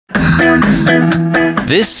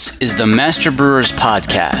This is the Master Brewers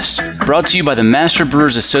Podcast, brought to you by the Master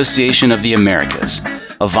Brewers Association of the Americas,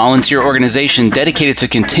 a volunteer organization dedicated to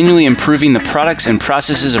continually improving the products and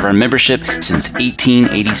processes of our membership since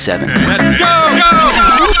 1887. Let's go!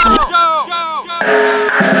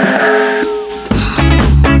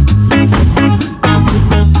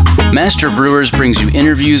 Master Brewers brings you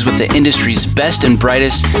interviews with the industry's best and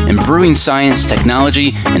brightest in brewing science,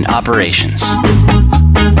 technology, and operations.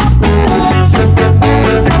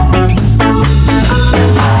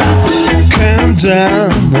 Calm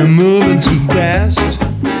down, I'm moving too fast.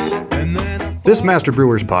 This Master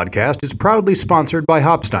Brewers podcast is proudly sponsored by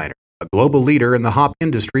Hopsteiner, a global leader in the hop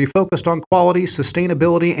industry focused on quality,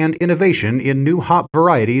 sustainability, and innovation in new hop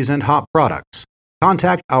varieties and hop products.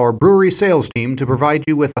 Contact our brewery sales team to provide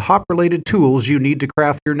you with the hop-related tools you need to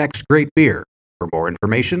craft your next great beer. For more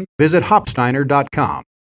information, visit hopsteiner.com.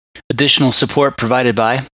 Additional support provided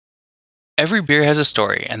by Every beer has a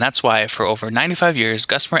story, and that's why, for over 95 years,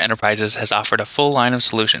 Gusmer Enterprises has offered a full line of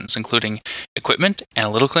solutions, including equipment,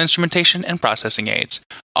 analytical instrumentation, and processing aids,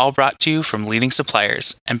 all brought to you from leading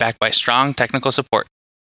suppliers and backed by strong technical support.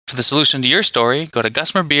 For the solution to your story, go to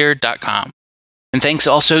gusmerbeer.com. And thanks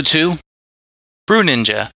also to Brew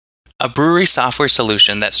Ninja, a brewery software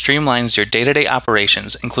solution that streamlines your day-to-day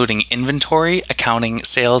operations, including inventory, accounting,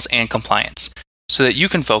 sales, and compliance, so that you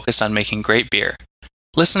can focus on making great beer.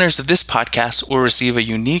 Listeners of this podcast will receive a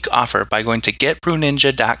unique offer by going to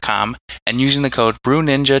getbrewninja.com and using the code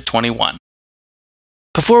BrewNinja21.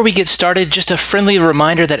 Before we get started, just a friendly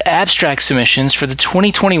reminder that abstract submissions for the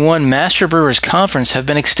 2021 Master Brewers Conference have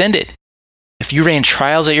been extended. If you ran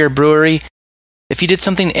trials at your brewery, if you did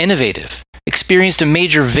something innovative, experienced a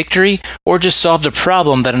major victory, or just solved a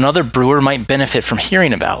problem that another brewer might benefit from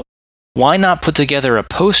hearing about, why not put together a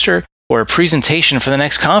poster or a presentation for the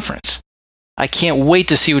next conference? I can't wait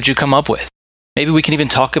to see what you come up with. Maybe we can even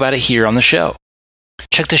talk about it here on the show.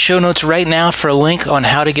 Check the show notes right now for a link on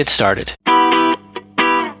how to get started.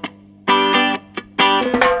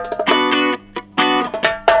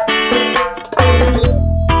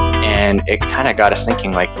 And it kind of got us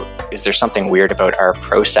thinking, like, is there something weird about our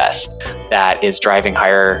process that is driving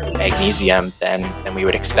higher magnesium than we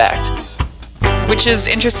would expect? Which is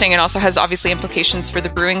interesting and also has obviously implications for the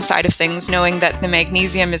brewing side of things, knowing that the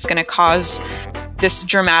magnesium is going to cause this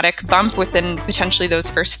dramatic bump within potentially those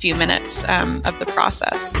first few minutes of the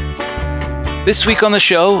process. This week on the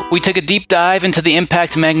show, we take a deep dive into the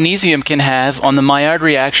impact magnesium can have on the Maillard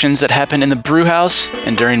reactions that happen in the brew house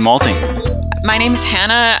and during malting. My name is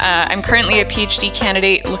Hannah. I'm currently a PhD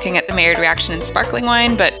candidate looking at the Maillard reaction in sparkling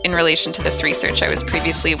wine, but in relation to this research, I was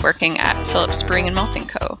previously working at Phillips Brewing and Malting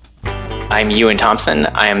Co. I'm Ewan Thompson.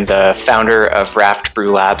 I am the founder of Raft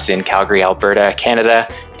Brew Labs in Calgary, Alberta, Canada.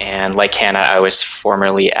 And like Hannah, I was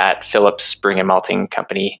formerly at Phillips Brewing and Malting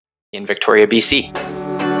Company in Victoria, BC.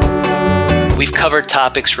 We've covered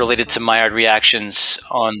topics related to Maillard reactions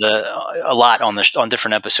on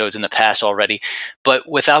different episodes in the past already, but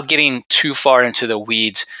without getting too far into the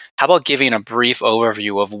weeds, how about giving a brief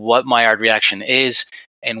overview of what Maillard reaction is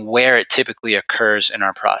and where it typically occurs in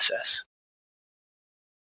our process?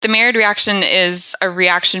 The Maillard reaction is a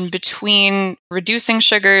reaction between reducing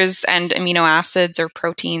sugars and amino acids or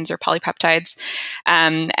proteins or polypeptides,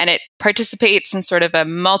 and it participates in sort of a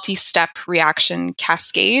multi-step reaction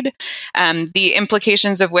cascade, the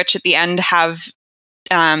implications of which at the end have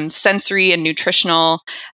sensory and nutritional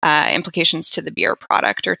implications to the beer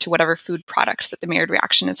product or to whatever food product that the Maillard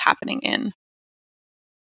reaction is happening in.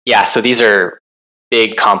 Yeah, so these are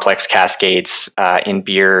big complex cascades in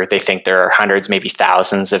beer. They think there are hundreds, maybe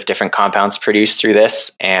thousands of different compounds produced through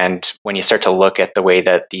this. And when you start to look at the way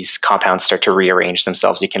that these compounds start to rearrange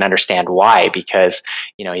themselves, you can understand why, because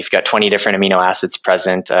you've got 20 different amino acids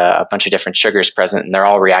present, a bunch of different sugars present, and they're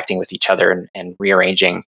all reacting with each other and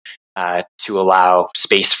rearranging to allow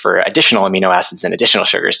space for additional amino acids and additional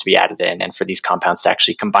sugars to be added in, and for these compounds to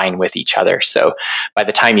actually combine with each other. So by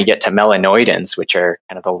the time you get to melanoidins, which are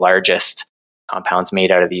kind of the largest compounds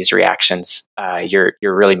made out of these reactions, you're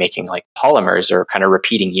really making like polymers or kind of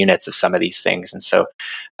repeating units of some of these things. And so,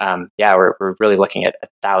 we're really looking at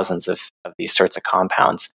thousands of these sorts of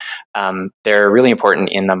compounds. They're really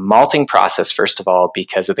important in the malting process, first of all,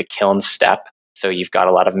 because of the kiln step. So you've got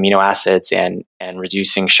a lot of amino acids and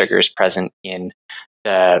reducing sugars present in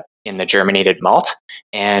the germinated malt.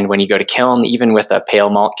 And when you go to kiln, even with a pale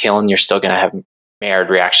malt kiln, you're still going to have Maillard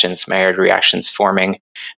reactions forming.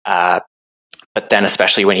 But then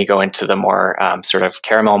especially when you go into the more sort of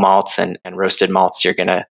caramel malts and roasted malts, you're going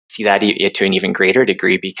to see that to an even greater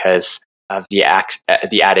degree because of the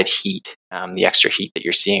added heat, the extra heat that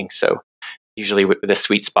you're seeing. So usually the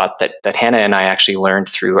sweet spot that Hannah and I actually learned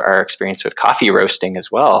through our experience with coffee roasting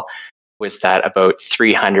as well was that about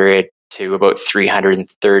 300 to about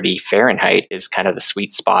 330 Fahrenheit is kind of the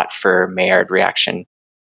sweet spot for Maillard reaction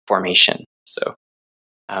formation. So,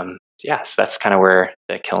 so that's kind of where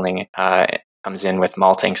the kilning comes in with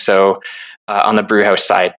malting. So on the brew house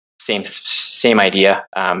side, same idea.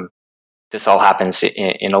 This all happens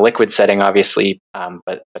in a liquid setting, obviously,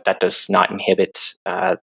 but that does not inhibit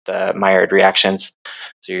the Maillard reactions.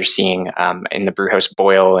 So you're seeing in the brewhouse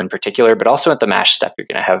boil in particular, but also at the mash step, you're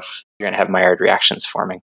going to have Maillard reactions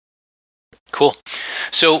forming. Cool.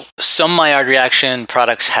 So some Maillard reaction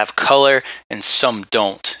products have color and some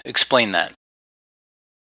don't. Explain that.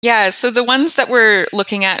 Yeah, so the ones that we're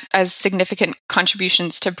looking at as significant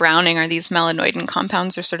contributions to browning are these melanoidin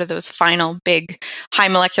compounds, or sort of those final big high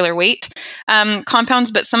molecular weight compounds.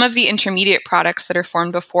 But some of the intermediate products that are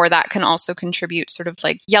formed before that can also contribute sort of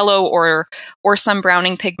like yellow or some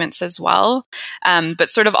browning pigments as well. But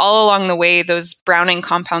sort of all along the way, those browning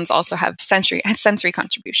compounds also have sensory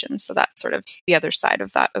contributions. So that's sort of the other side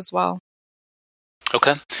of that as well.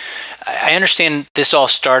 Okay. I understand this all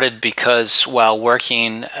started because while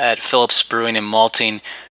working at Phillips Brewing and Malting,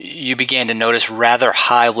 you began to notice rather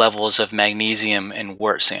high levels of magnesium in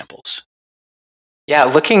wort samples. Yeah,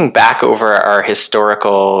 looking back over our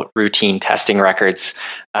historical routine testing records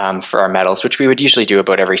for our metals, which we would usually do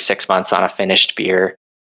about every 6 months on a finished beer,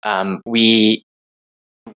 we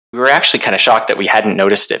were actually kind of shocked that we hadn't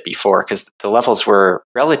noticed it before because the levels were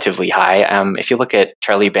relatively high. If you look at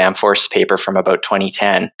Charlie Bamforth's paper from about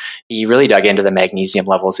 2010, he really dug into the magnesium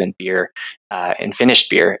levels in beer, in finished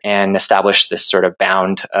beer, and established this sort of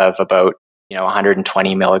bound of about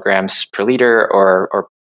 120 milligrams per liter or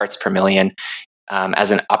parts per million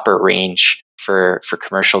as an upper range for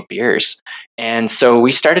commercial beers. And so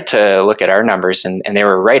we started to look at our numbers and they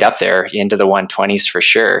were right up there into the 120s for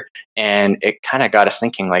sure. And it kind of got us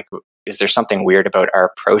thinking, like, is there something weird about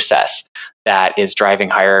our process that is driving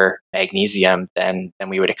higher magnesium than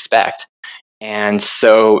we would expect? And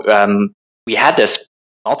so we had this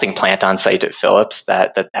malting plant on site at Phillips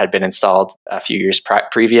that had been installed a few years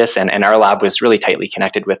previous, and our lab was really tightly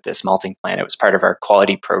connected with this malting plant. It was part of our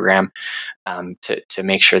quality program to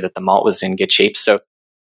make sure that the malt was in good shape. So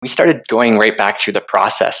we started going right back through the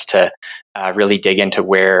process to really dig into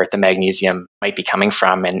where the magnesium might be coming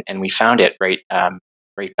from, and we found it right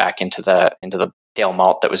back into the pale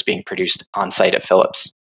malt that was being produced on site at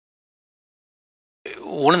Phillips.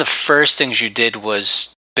 One of the first things you did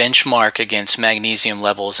was benchmark against magnesium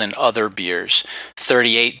levels in other beers,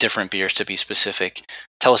 38 different beers to be specific.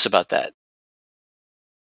 Tell us about that.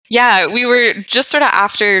 Yeah, we were just sort of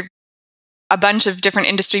after a bunch of different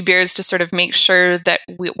industry beers to sort of make sure that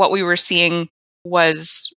what we were seeing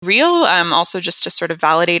was real, also just to sort of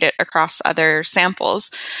validate it across other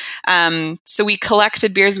samples. So we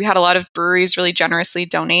collected beers. We had a lot of breweries really generously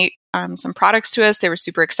donate some products to us. They were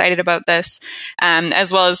super excited about this,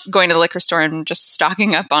 as well as going to the liquor store and just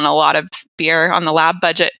stocking up on a lot of beer on the lab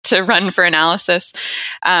budget to run for analysis.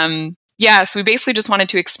 So we basically just wanted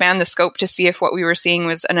to expand the scope to see if what we were seeing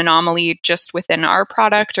was an anomaly just within our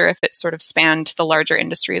product or if it sort of spanned the larger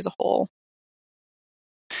industry as a whole.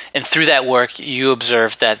 And through that work, you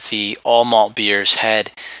observed that the all malt beers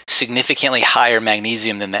had significantly higher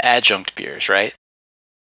magnesium than the adjunct beers, right?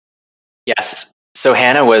 Yes. So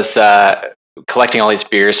Hannah was collecting all these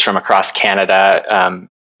beers from across Canada.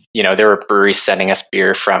 There were breweries sending us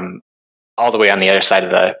beer from all the way on the other side of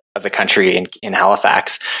the country in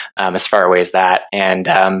Halifax, as far away as that.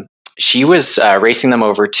 And she was racing them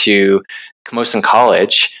over to Camosun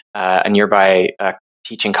College, a nearby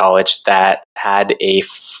teaching college that had a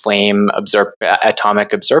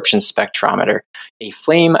atomic absorption spectrometer,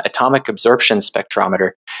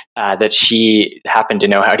 that she happened to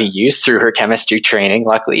know how to use through her chemistry training,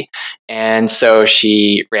 luckily. And so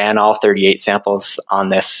she ran all 38 samples on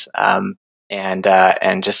this and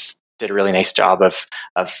just did a really nice job of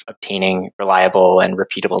obtaining reliable and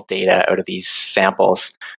repeatable data out of these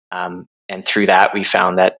samples. And through that, we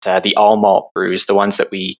found that the all malt brews, the ones that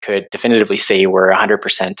we could definitively say were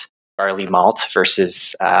 100% barley malt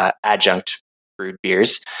versus adjunct brewed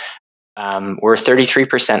beers, were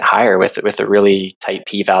 33% higher with a really tight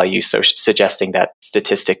p-value, so suggesting that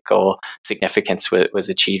statistical significance was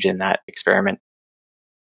achieved in that experiment.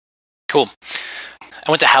 Cool. I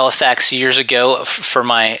went to Halifax years ago for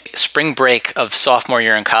my spring break of sophomore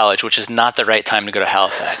year in college, which is not the right time to go to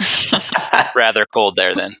Halifax. Rather cold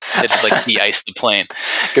there then. It just like de-iced the plane.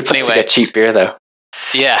 Good place to get cheap beer though.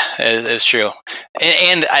 Yeah, it's true.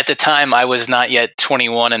 And at the time, I was not yet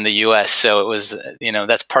 21 in the U.S., so it was,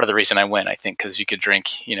 that's part of the reason I went, I think, because you could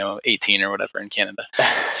drink, 18 or whatever in Canada.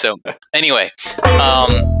 So anyway, all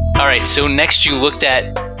right. So next you looked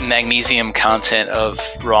at magnesium content of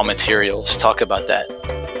raw materials. Talk about that.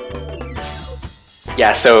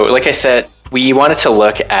 Yeah, so like I said, we wanted to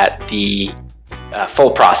look at the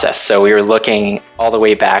full process. So we were looking all the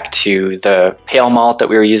way back to the pale malt that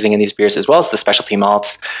we were using in these beers, as well as the specialty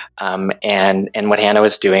malts. And what Hannah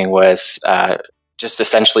was doing was just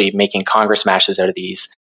essentially making Congress mashes out of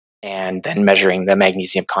these and then measuring the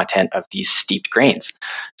magnesium content of these steeped grains.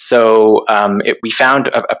 So we found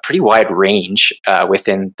a pretty wide range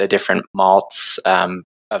within the different malts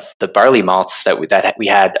of the barley malts that we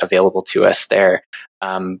had available to us there.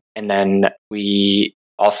 And then we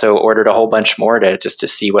also ordered a whole bunch more to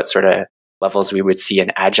see what sort of levels we would see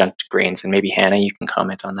in adjunct grains. And maybe Hannah, you can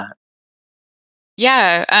comment on that.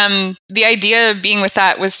 Yeah, the idea being with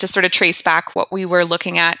that was to sort of trace back what we were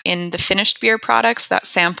looking at in the finished beer products, that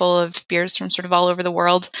sample of beers from sort of all over the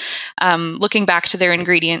world, looking back to their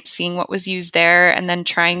ingredients, seeing what was used there, and then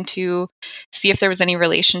trying to see if there was any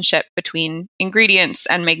relationship between ingredients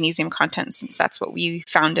and magnesium content, since that's what we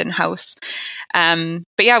found in-house.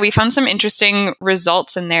 But yeah, we found some interesting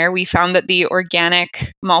results in there. We found that the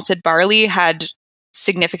organic malted barley had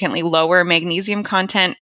significantly lower magnesium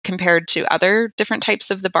content compared to other different types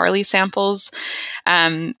of the barley samples.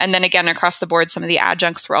 And then again, across the board, some of the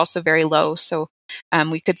adjuncts were also very low. So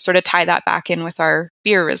we could sort of tie that back in with our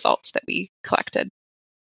beer results that we collected.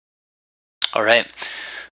 All right.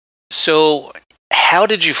 So how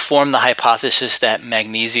did you form the hypothesis that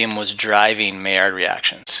magnesium was driving Maillard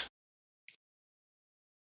reactions?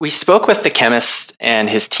 We spoke with the chemist and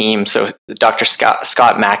his team, so Dr. Scott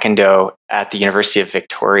McIndoe at the University of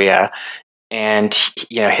Victoria. And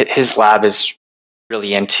his lab is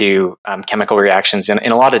really into chemical reactions in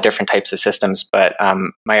a lot of different types of systems, but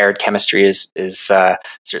Maillard chemistry is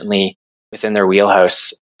certainly within their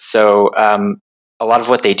wheelhouse. So a lot of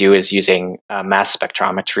what they do is using mass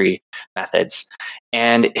spectrometry methods.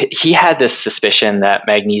 And he had this suspicion that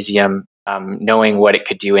magnesium, knowing what it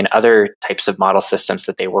could do in other types of model systems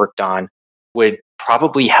that they worked on, would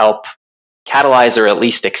probably help catalyze or at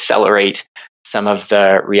least accelerate some of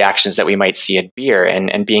the reactions that we might see in beer.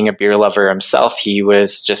 And being a beer lover himself, he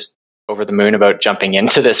was just over the moon about jumping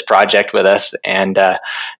into this project with us. And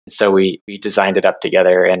so we designed it up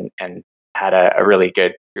together and had a really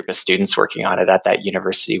good group of students working on it at that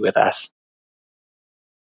university with us.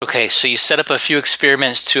 Okay, so you set up a few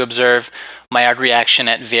experiments to observe Maillard reaction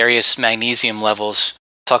at various magnesium levels.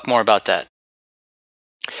 Talk more about that.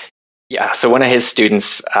 Yeah, so one of his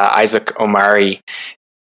students, Isaac Omari,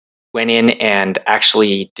 went in and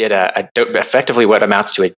actually did effectively what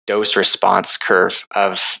amounts to a dose response curve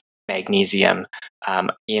of magnesium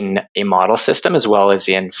in a model system as well as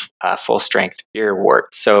in full strength beer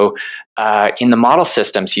wort. So in the model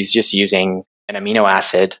systems, he's just using an amino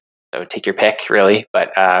acid. So take your pick, really.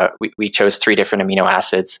 But we chose 3 different amino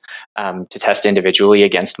acids to test individually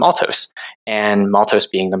against maltose. And maltose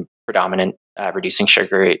being the predominant reducing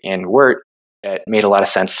sugar in wort, it made a lot of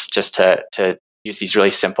sense just to use these really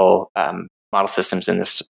simple model systems in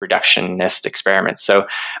this reductionist experiment. So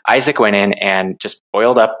Isaac went in and just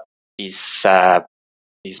boiled up these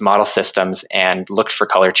model systems and looked for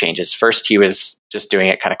color changes. First, he was just doing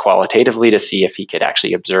it kind of qualitatively to see if he could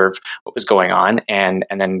actually observe what was going on, and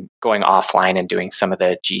then going offline and doing some of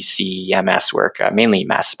the GC-MS work, mainly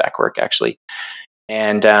mass spec work, actually.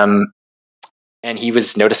 And he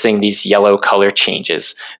was noticing these yellow color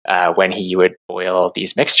changes when he would boil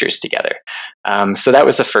these mixtures together. So that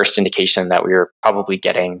was the first indication that we were probably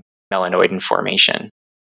getting melanoidin formation.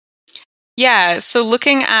 Yeah, so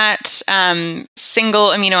looking at single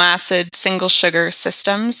amino acid, single sugar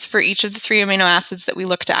systems for each of the 3 amino acids that we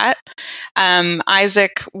looked at,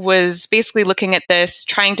 Isaac was basically looking at this,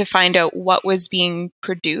 trying to find out what was being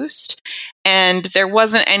produced. And there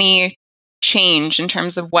wasn't any change in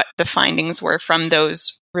terms of what the findings were from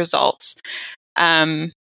those results.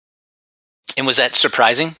 And was that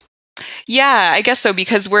surprising? Yeah, I guess so,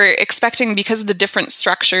 because we're expecting, because of the different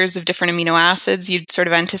structures of different amino acids, you'd sort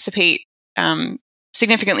of anticipate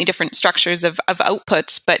significantly different structures of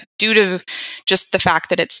outputs. But due to just the fact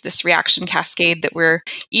that it's this reaction cascade, that we're,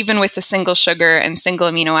 even with the single sugar and single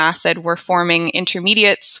amino acid, we're forming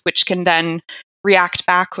intermediates, which can then react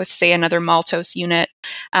back with, say, another maltose unit.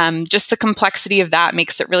 Just the complexity of that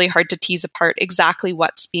makes it really hard to tease apart exactly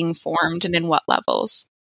what's being formed and in what levels.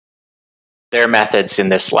 Their methods in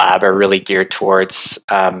this lab are really geared towards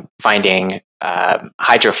finding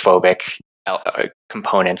hydrophobic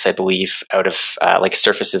components, I believe, out of like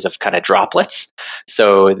surfaces of kind of droplets.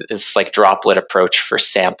 So this like droplet approach for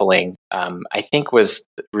sampling, I think was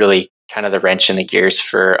really kind of the wrench in the gears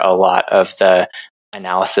for a lot of the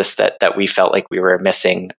analysis that we felt like we were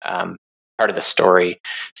missing part of the story.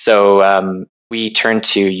 So we turned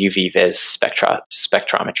to UV-Vis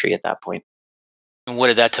spectrometry at that point. And what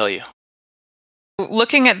did that tell you?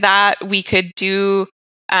 Looking at that, we could do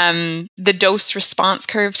the dose response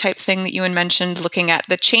curve type thing that you had mentioned, looking at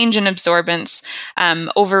the change in absorbance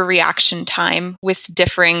over reaction time with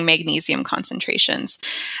differing magnesium concentrations.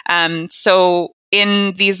 So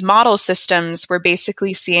in these model systems, we're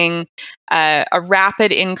basically seeing a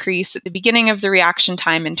rapid increase at the beginning of the reaction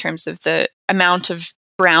time in terms of the amount of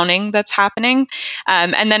browning that's happening.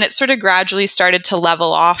 And then it sort of gradually started to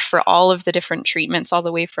level off for all of the different treatments, all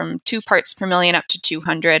the way from 2 parts per million up to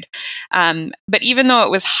 200. But even though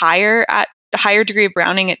it was higher at a higher degree of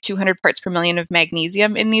browning at 200 parts per million of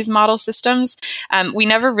magnesium in these model systems, we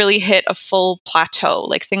never really hit a full plateau.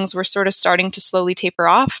 Like things were sort of starting to slowly taper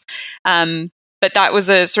off. But that was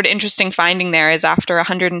a sort of interesting finding there, is after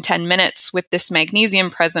 110 minutes with this magnesium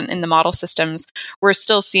present in the model systems, we're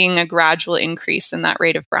still seeing a gradual increase in that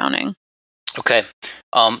rate of browning. Okay.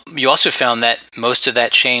 You also found that most of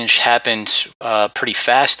that change happened pretty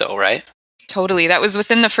fast though, right? Totally. That was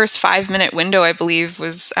within the first 5-minute window, I believe,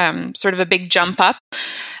 was sort of a big jump up,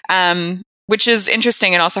 which is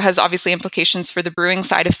interesting and also has obviously implications for the brewing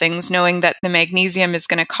side of things, knowing that the magnesium is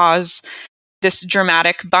going to cause this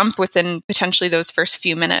dramatic bump within potentially those first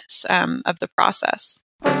few minutes of the process.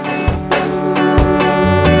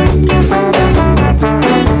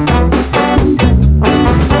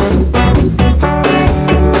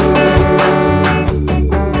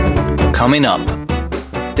 Coming up.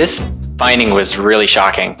 This finding was really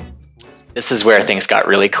shocking. This is where things got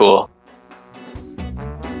really cool.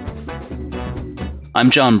 I'm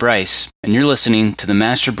John Bryce, and you're listening to the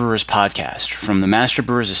Master Brewers Podcast from the Master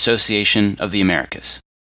Brewers Association of the Americas.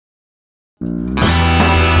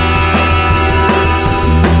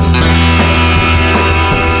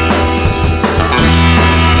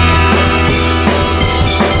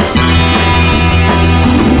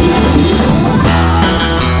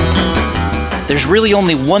 There's really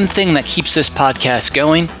only one thing that keeps this podcast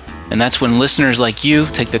going, and that's when listeners like you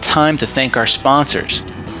take the time to thank our sponsors.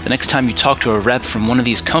 The next time you talk to a rep from one of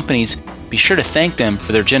these companies, be sure to thank them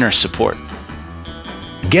for their generous support.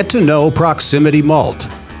 Get to know Proximity Malt.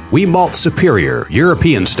 We malt superior,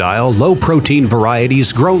 European-style, low-protein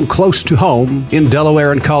varieties grown close to home in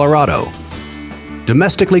Delaware and Colorado.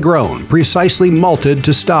 Domestically grown, precisely malted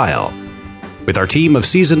to style. With our team of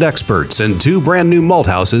seasoned experts and 2 brand-new malt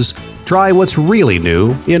houses, try what's really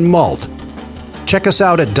new in malt. Check us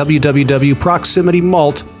out at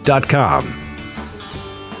www.proximitymalt.com.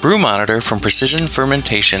 Brew Monitor from Precision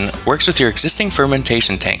Fermentation works with your existing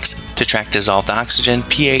fermentation tanks to track dissolved oxygen,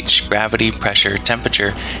 pH, gravity, pressure,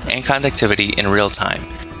 temperature, and conductivity in real time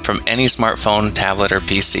from any smartphone, tablet, or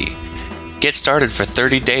PC. Get started for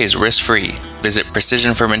 30 days risk-free. Visit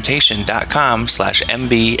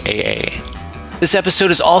precisionfermentation.com/MBAA. This episode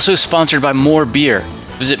is also sponsored by More Beer.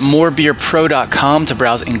 Visit morebeerpro.com to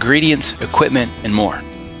browse ingredients, equipment, and more.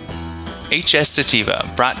 HS Sativa,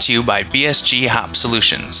 brought to you by BSG Hop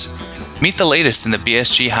Solutions. Meet the latest in the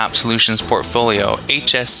BSG Hop Solutions portfolio,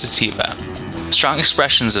 HS Sativa. Strong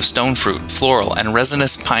expressions of stone fruit, floral, and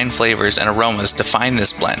resinous pine flavors and aromas define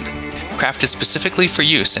this blend, crafted specifically for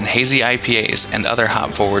use in hazy IPAs and other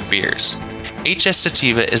hop-forward beers. HS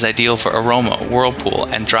Sativa is ideal for aroma, whirlpool,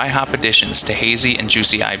 and dry hop additions to hazy and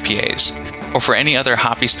juicy IPAs, or for any other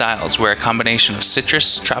hoppy styles where a combination of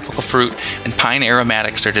citrus, tropical fruit, and pine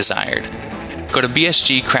aromatics are desired. Go to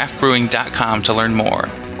bsgcraftbrewing.com to learn more,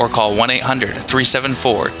 or call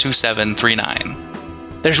 1-800-374-2739.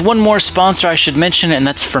 There's one more sponsor I should mention, and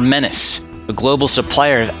that's Fermentis, a global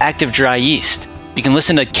supplier of active dry yeast. You can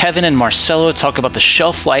listen to Kevin and Marcelo talk about the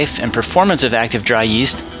shelf life and performance of active dry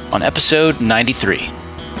yeast on episode 93.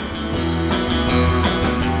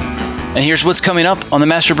 And here's what's coming up on the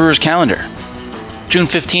Master Brewers calendar. June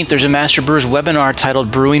 15th, there's a Master Brewers webinar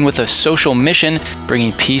titled Brewing with a Social Mission,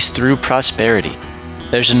 Bringing Peace Through Prosperity.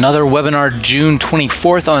 There's another webinar June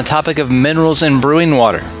 24th on the topic of minerals in brewing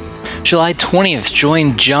water. July 20th,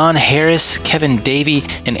 join John Harris, Kevin Davey,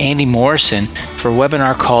 and Andy Morrison for a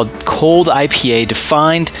webinar called Cold IPA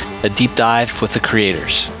Defined, a deep dive with the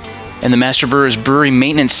creators. And the Master Brewers Brewery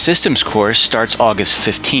Maintenance Systems course starts August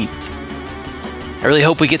 15th. I really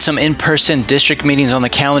hope we get some in-person district meetings on the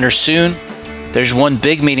calendar soon. There's one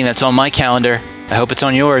big meeting that's on my calendar. I hope it's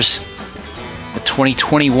on yours. The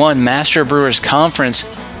 2021 Master Brewers Conference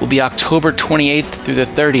will be October 28th through the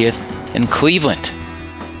 30th in Cleveland.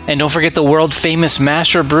 And don't forget the world-famous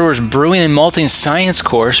Master Brewers Brewing and Malting Science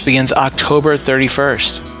course begins October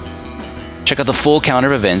 31st. Check out the full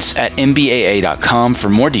calendar of events at mbaa.com for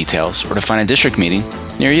more details or to find a district meeting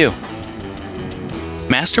near you.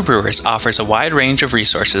 Master Brewers offers a wide range of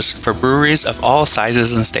resources for breweries of all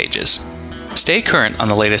sizes and stages. Stay current on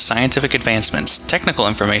the latest scientific advancements, technical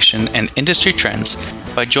information, and industry trends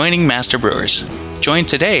by joining Master Brewers. Join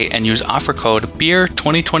today and use offer code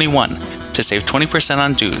BEER2021 to save 20%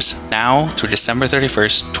 on dues now through December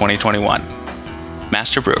 31st, 2021.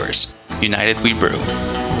 Master Brewers. United we brew.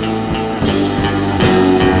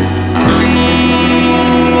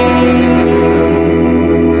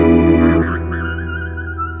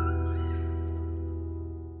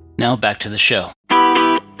 Now back to the show.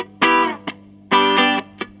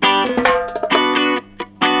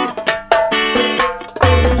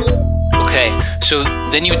 Okay, so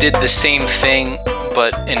then you did the same thing,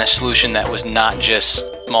 but in a solution that was not just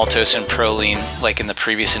maltose and proline like in the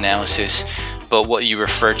previous analysis, but what you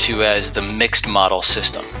refer to as the mixed model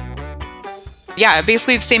system. Yeah,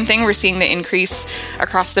 basically the same thing. We're seeing the increase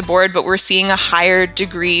across the board, but we're seeing a higher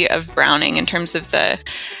degree of browning in terms of the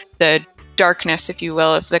darkness, if you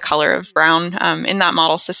will, of the color of brown in that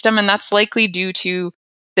model system. And that's likely due to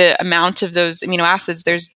the amount of those amino acids.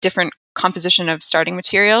 There's different composition of starting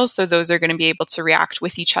materials, so those are going to be able to react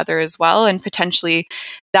with each other as well. And potentially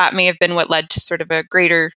that may have been what led to sort of a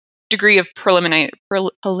greater degree of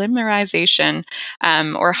polymerization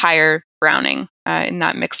or higher browning in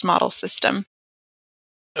that mixed model system.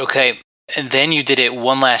 Okay, and then you did it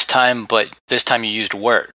one last time, but this time you used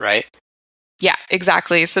wort, right? Yeah,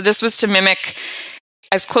 exactly. So this was to mimic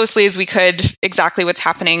as closely as we could exactly what's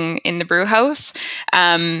happening in the brew house,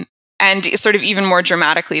 and sort of even more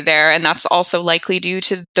dramatically there. And that's also likely due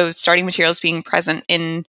to those starting materials being present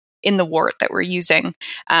in the wort that we're using.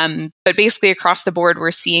 But basically across the board,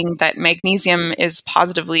 we're seeing that magnesium is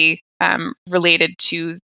positively related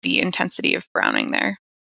to the intensity of browning there.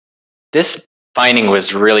 This finding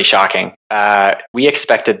was really shocking. We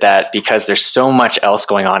expected that because there's so much else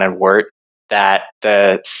going on in wort that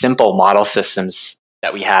the simple model systems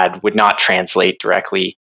that we had would not translate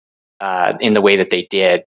directly in the way that they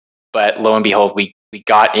did. But lo and behold, we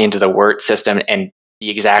got into the wort system and the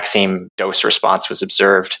exact same dose response was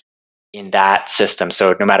observed in that system.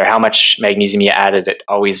 So no matter how much magnesium you added, it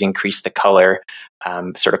always increased the color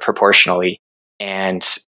sort of proportionally. And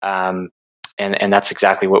that's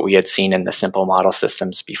exactly what we had seen in the simple model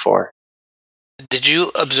systems before. Did you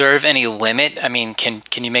observe any limit? I mean, can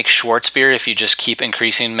you make Schwarzbier if you just keep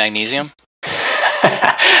increasing magnesium?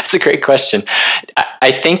 That's a great question.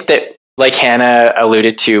 I think that, like Hannah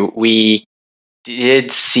alluded to, we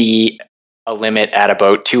did see a limit at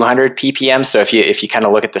about 200 ppm. So if you kind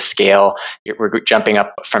of look at the scale, we're jumping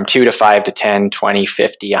up from 2 to 5 to 10, 20,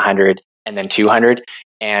 50, 100, and then 200.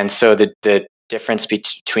 And so the difference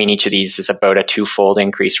between each of these is about a twofold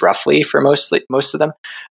increase roughly for most of them.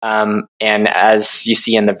 And as you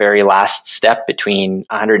see in the very last step between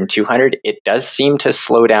 100 and 200, it does seem to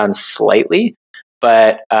slow down slightly,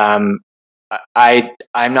 but I'm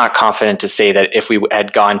not confident to say that if we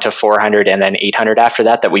had gone to 400 and then 800 after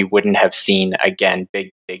that we wouldn't have seen, again,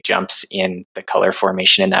 big jumps in the color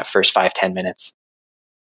formation in that first 5-10 minutes.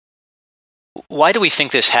 Why do we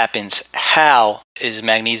think this happens? How is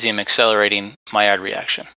magnesium accelerating Maillard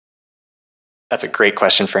reaction? That's a great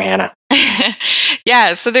question for Hannah.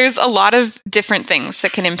 Yeah, so there's a lot of different things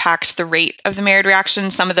that can impact the rate of the Maillard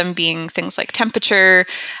reaction, some of them being things like temperature,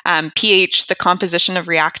 pH, the composition of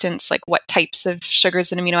reactants, like what types of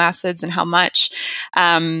sugars and amino acids and how much.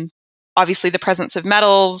 Obviously, the presence of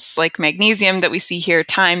metals like magnesium that we see here,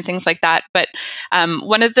 time, things like that. But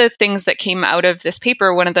one of the things that came out of this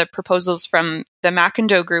paper, one of the proposals from the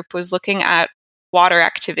McIndoe group was looking at water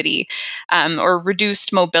activity or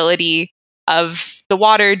reduced mobility of the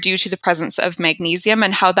water due to the presence of magnesium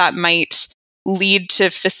and how that might lead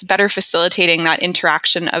to better facilitating that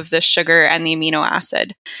interaction of the sugar and the amino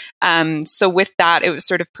acid. So with that, it was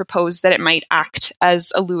sort of proposed that it might act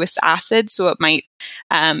as a Lewis acid. So it might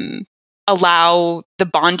allow the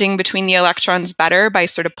bonding between the electrons better by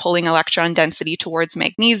sort of pulling electron density towards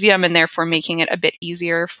magnesium and therefore making it a bit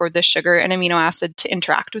easier for the sugar and amino acid to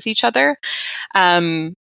interact with each other.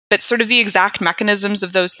 But sort of the exact mechanisms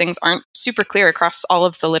of those things aren't super clear across all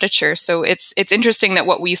of the literature. So it's interesting that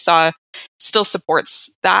what we saw still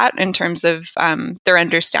supports that in terms of their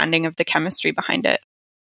understanding of the chemistry behind it.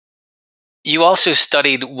 You also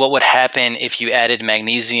studied what would happen if you added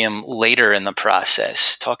magnesium later in the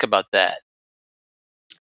process. Talk about that.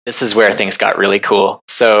 This is where things got really cool.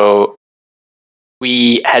 So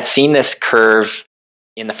we had seen this curve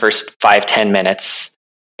in the first 5-10 minutes.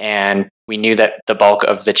 And we knew that the bulk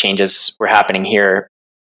of the changes were happening here.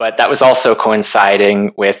 But that was also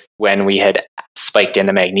coinciding with when we had spiked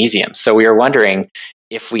into magnesium. So we were wondering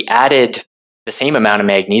if we added the same amount of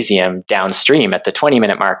magnesium downstream at the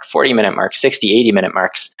 20-minute mark, 40-minute mark, 60, 80-minute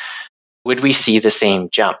marks, would we see the same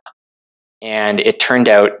jump? And it turned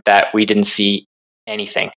out that we didn't see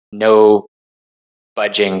anything, no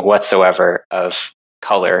budging whatsoever of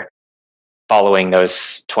color following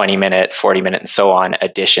those 20-minute, 40-minute, and so on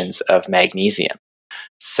additions of magnesium.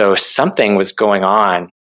 So something was going on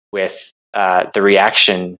with the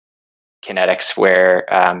reaction kinetics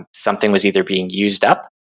where something was either being used up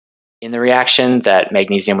in the reaction that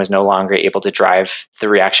magnesium was no longer able to drive the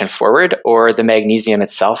reaction forward, or the magnesium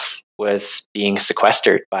itself was being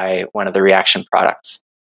sequestered by one of the reaction products.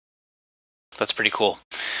 That's pretty cool.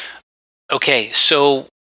 Okay, so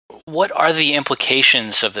what are the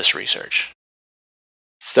implications of this research?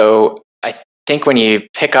 So I think when you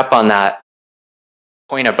pick up on that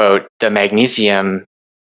point about the magnesium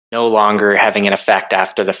no longer having an effect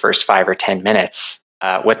after the first 5 or 10 minutes,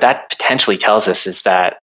 what that potentially tells us is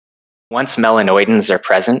that once melanoidins are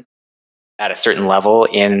present at a certain level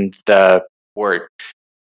in the wort,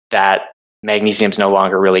 that magnesium is no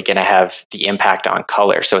longer really going to have the impact on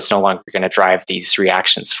color. So it's no longer going to drive these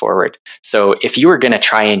reactions forward. So if you were going to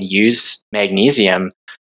try and use magnesium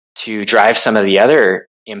to drive some of the other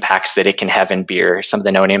impacts that it can have in beer, some of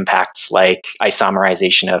the known impacts like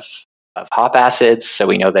isomerization of hop acids. So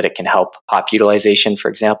we know that it can help hop utilization,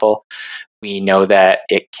 for example. We know that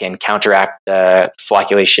it can counteract the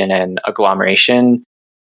flocculation and agglomeration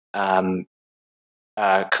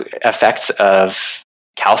effects of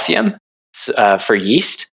calcium for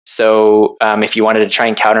yeast. So if you wanted to try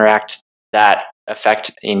and counteract that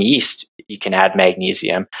effect in yeast, you can add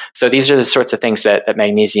magnesium. So these are the sorts of things that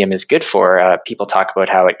magnesium is good for. People talk about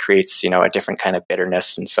how it creates, a different kind of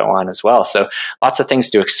bitterness and so on as well. So lots of things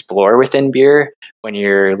to explore within beer when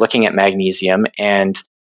you're looking at magnesium. And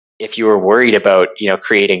if you were worried about,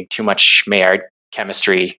 creating too much Maillard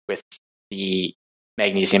chemistry with the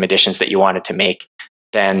magnesium additions that you wanted to make,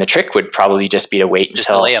 then the trick would probably just be to wait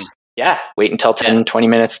until delay them. Yeah, wait until 10, 20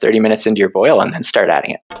 minutes, 30 minutes into your boil and then start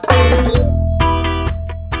adding it.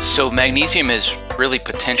 So magnesium is really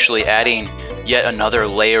potentially adding yet another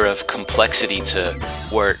layer of complexity to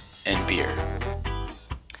wort and beer.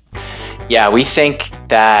 Yeah, we think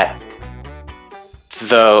that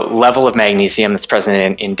the level of magnesium that's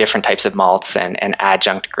present in different types of malts and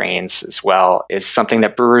adjunct grains as well is something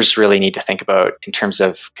that brewers really need to think about in terms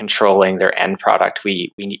of controlling their end product.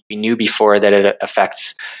 We knew before that it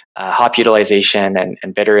affects hop utilization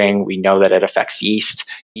and bittering. We know that it affects yeast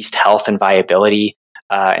health and viability.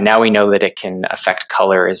 And now we know that it can affect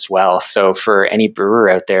color as well. So for any brewer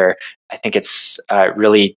out there, I think it's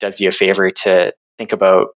really does you a favor to think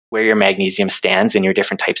about where your magnesium stands in your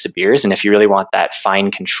different types of beers. And if you really want that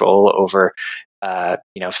fine control over,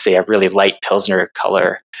 say a really light Pilsner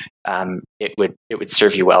color, it would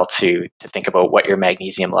serve you well to think about what your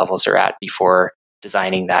magnesium levels are at before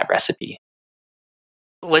designing that recipe.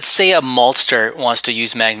 Let's say a maltster wants to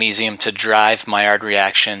use magnesium to drive Maillard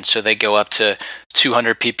reaction, so they go up to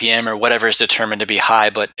 200 ppm or whatever is determined to be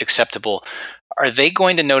high but acceptable. Are they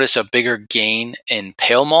going to notice a bigger gain in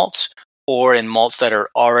pale malts or in malts that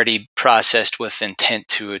are already processed with intent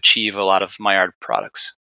to achieve a lot of Maillard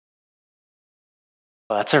products?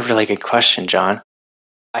 Well, that's a really good question, John.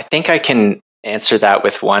 I think I can answer that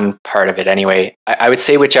with one part of it anyway. I would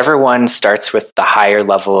say whichever one starts with the higher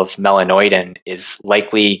level of melanoidin is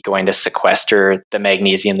likely going to sequester the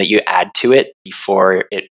magnesium that you add to it before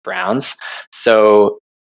it browns. So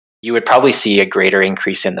you would probably see a greater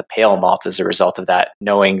increase in the pale malt as a result of that,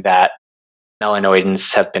 knowing that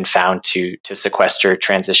melanoidins have been found to sequester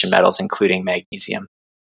transition metals, including magnesium.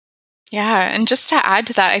 Yeah, and just to add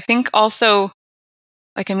to that, I think also,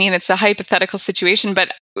 it's a hypothetical situation,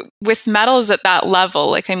 but with metals at that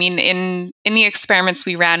level, in the experiments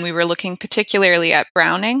we ran, we were looking particularly at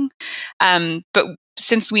browning. But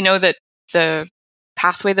since we know that the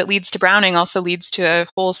pathway that leads to browning also leads to a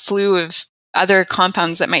whole slew of other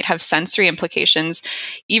compounds that might have sensory implications,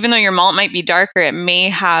 even though your malt might be darker, it may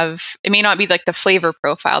not be like the flavor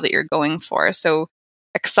profile that you're going for. So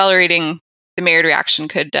accelerating the Maillard reaction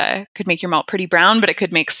could make your malt pretty brown, but it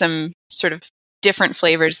could make some sort of different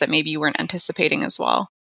flavors that maybe you weren't anticipating as well.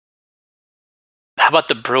 How about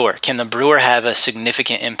the brewer? Can the brewer have a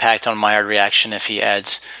significant impact on Maillard reaction if he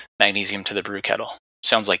adds magnesium to the brew kettle?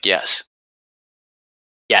 Sounds like yes.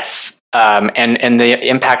 Yes, and the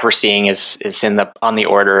impact we're seeing is on the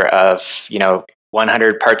order of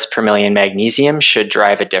 100 parts per million magnesium should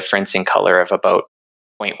drive a difference in color of about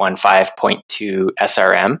 0.15, 0.2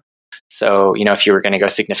 SRM. So, if you were going to go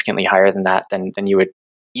significantly higher than that, then you would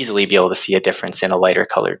easily be able to see a difference in a lighter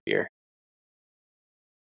colored beer.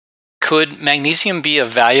 Could magnesium be a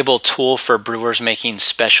valuable tool for brewers making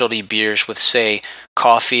specialty beers with, say,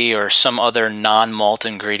 coffee or some other non-malt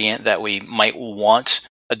ingredient that we might want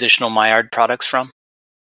additional Maillard products from?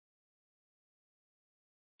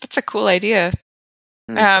 That's a cool idea.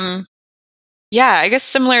 Yeah, I guess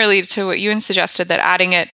similarly to what Ewan suggested, that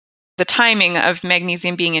adding it, the timing of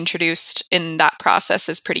magnesium being introduced in that process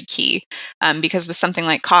is pretty key, because with something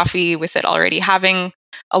like coffee, with it already having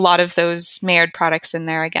a lot of those Maillard products in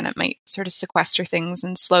there, again, it might sort of sequester things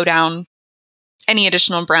and slow down any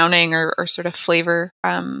additional browning or sort of flavor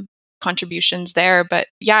contributions there. But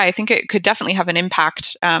yeah, I think it could definitely have an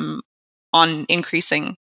impact on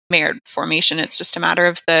increasing Maillard formation. It's just a matter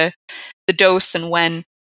of the dose and when.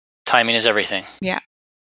 Timing is everything. Yeah.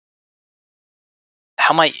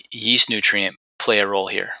 How might yeast nutrient play a role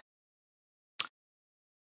here?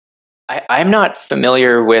 I'm not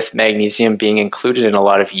familiar with magnesium being included in a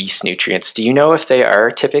lot of yeast nutrients. Do you know if they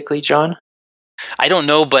are typically, John? I don't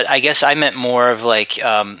know, but I guess I meant more of like,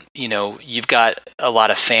 you've got a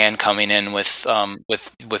lot of FAN coming in with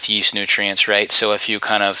yeast nutrients, right? So if you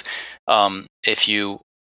kind of, if you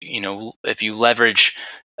leverage,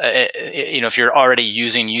 if you're already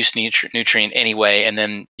using yeast nutrient anyway, and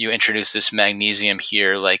then you introduce this magnesium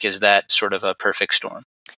here, like, is that sort of a perfect storm?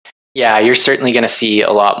 Yeah, you're certainly going to see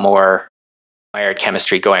a lot more Maillard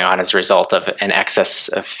chemistry going on as a result of an excess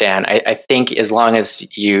of FAN. I think as long as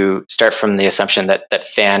you start from the assumption that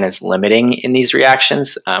FAN is limiting in these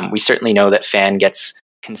reactions, we certainly know that FAN gets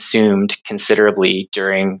consumed considerably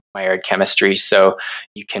during Maillard chemistry, so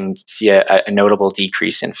you can see a notable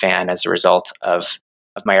decrease in FAN as a result of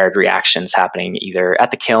Maillard reactions happening either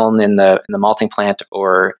at the kiln in the malting plant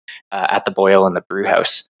or at the boil in the brew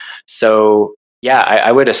house. So yeah,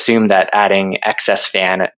 I would assume that adding excess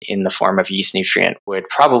FAN in the form of yeast nutrient would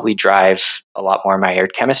probably drive a lot more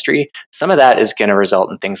Maillard chemistry. Some of that is going to result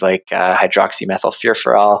in things like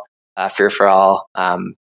hydroxymethylfurfural,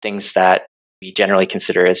 things that we generally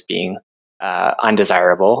consider as being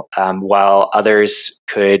undesirable, while others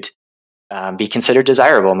could be considered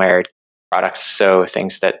desirable Maillard products. So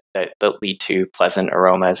things that lead to pleasant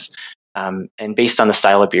aromas. And based on the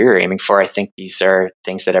style of beer you're aiming for, I think these are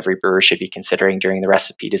things that every brewer should be considering during the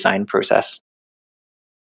recipe design process.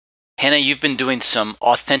 Hannah, you've been doing some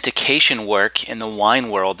authentication work in the wine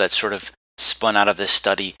world that sort of spun out of this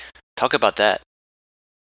study. Talk about that.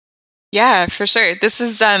 Yeah, for sure. This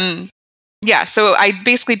is, so I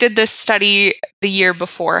basically did this study the year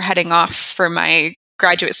before heading off for my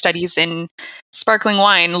graduate studies in sparkling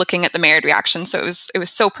wine, looking at the Maillard reaction. So it was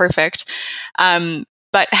so perfect.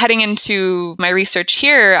 But heading into my research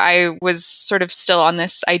here, I was sort of still on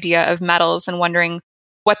this idea of metals and wondering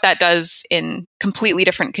what that does in completely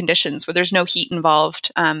different conditions where there's no heat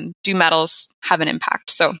involved. Do metals have an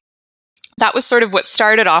impact? So that was sort of what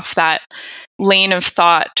started off that lane of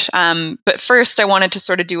thought. But first, I wanted to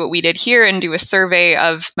sort of do what we did here and do a survey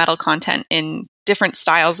of metal content in different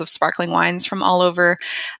styles of sparkling wines from all over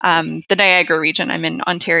the Niagara region. I'm in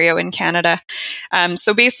Ontario in Canada.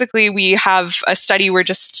 So basically we have a study we're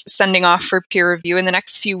just sending off for peer review in the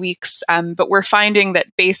next few weeks. But we're finding that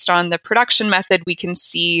based on the production method, we can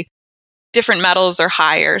see different metals are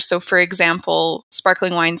higher. So for example,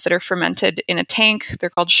 sparkling wines that are fermented in a tank, they're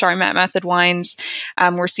called Charmat method wines.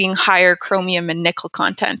 We're seeing higher chromium and nickel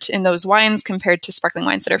content in those wines compared to sparkling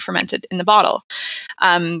wines that are fermented in the bottle.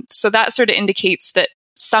 So that sort of indicates that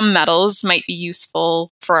some metals might be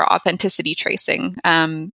useful for authenticity tracing.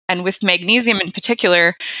 And with magnesium in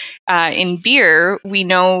particular, in beer, we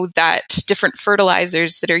know that different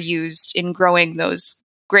fertilizers that are used in growing those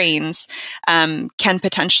grains can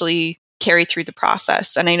potentially carry through the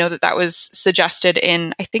process. And I know that was suggested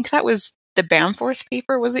in, I think that was the Bamforth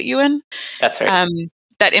paper, was it, Ewan? That's right.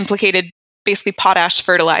 That implicated basically potash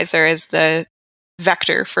fertilizer as the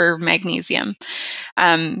vector for magnesium.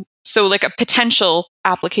 So like a potential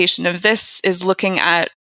application of this is looking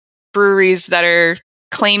at breweries that are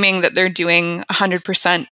claiming that they're doing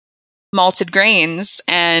 100% malted grains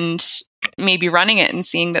and maybe running it and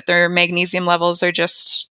seeing that their magnesium levels are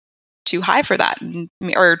just too high for that,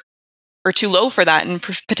 or too low for that, and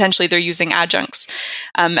potentially they're using adjuncts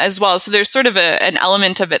as well. So there's sort of an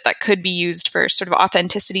element of it that could be used for sort of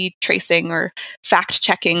authenticity tracing or fact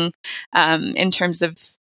checking in terms of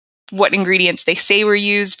what ingredients they say were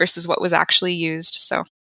used versus what was actually used. So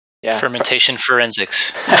yeah, fermentation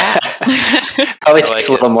forensics. Probably takes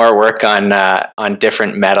a little more work on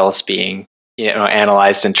different metals being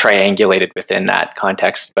analyzed and triangulated within that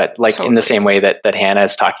context, but like in the same way that Hannah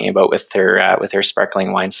is talking about with her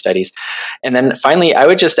sparkling wine studies. And then finally, I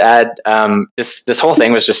would just add, this whole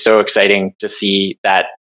thing was just so exciting to see that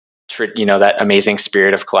that amazing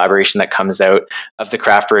spirit of collaboration that comes out of the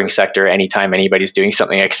craft brewing sector anytime anybody's doing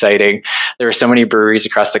something exciting. There were so many breweries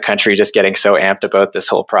across the country just getting so amped about this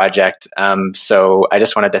whole project. So I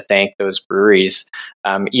just wanted to thank those breweries,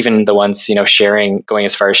 even the ones, going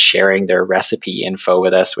as far as sharing their recipe info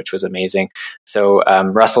with us, which was amazing. So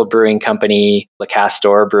Russell Brewing Company, Le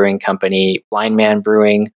Castor Brewing Company, Blind Man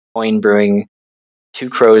Brewing, Hoyne Brewing, Two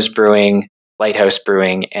Crows Brewing, Lighthouse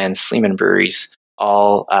Brewing, and Sleeman Breweries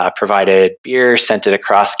all provided beer, sent it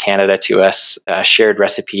across Canada to us, shared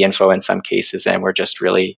recipe info in some cases, and we're just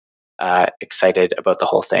really excited about the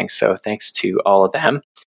whole thing. So thanks to all of them.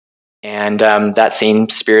 And that same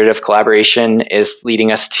spirit of collaboration is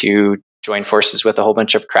leading us to join forces with a whole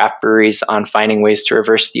bunch of craft breweries on finding ways to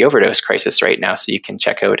reverse the overdose crisis right now. So you can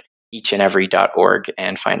check out eachandevery.org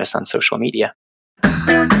and find us on social media.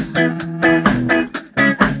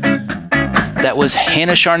 That was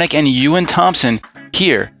Hannah Sharnick and Ewan Thompson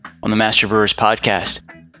here on the Master Brewers Podcast.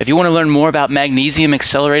 If you want to learn more about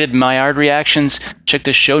magnesium-accelerated Maillard reactions, check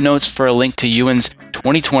the show notes for a link to Ewan's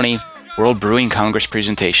 2020 World Brewing Congress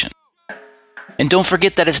presentation. And don't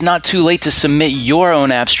forget that it's not too late to submit your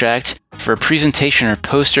own abstract for a presentation or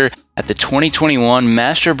poster at the 2021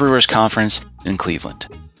 Master Brewers Conference in Cleveland.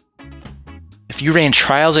 If you ran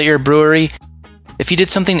trials at your brewery, if you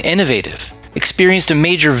did something innovative, experienced a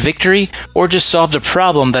major victory, or just solved a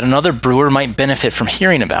problem that another brewer might benefit from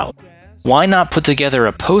hearing about, why not put together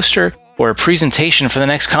a poster or a presentation for the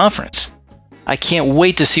next conference? I can't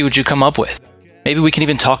wait to see what you come up with. Maybe we can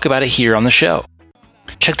even talk about it here on the show.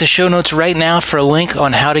 Check the show notes right now for a link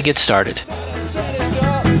on how to get started.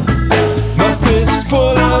 My fist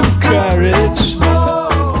full of courage.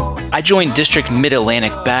 I joined District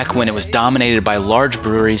Mid-Atlantic back when it was dominated by large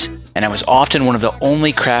breweries, and I was often one of the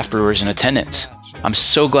only craft brewers in attendance. I'm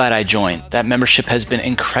so glad I joined. That membership has been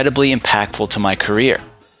incredibly impactful to my career,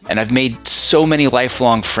 and I've made so many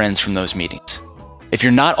lifelong friends from those meetings. If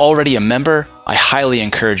you're not already a member, I highly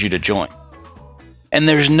encourage you to join. And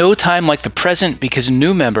there's no time like the present because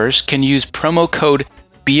new members can use promo code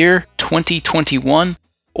BEER2021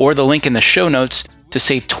 or the link in the show notes to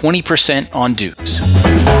save 20% on dues.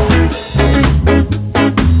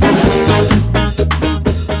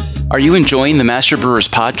 Are you enjoying the Master Brewers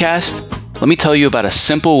Podcast? Let me tell you about a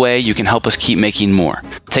simple way you can help us keep making more.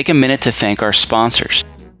 Take a minute to thank our sponsors.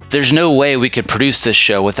 There's no way we could produce this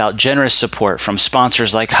show without generous support from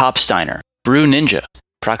sponsors like Hopsteiner, Brew Ninja,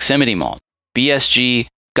 Proximity Malt, BSG,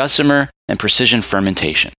 Gussamer, and Precision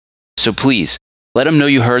Fermentation. So please, let them know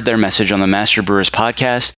you heard their message on the Master Brewers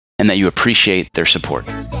Podcast and that you appreciate their support.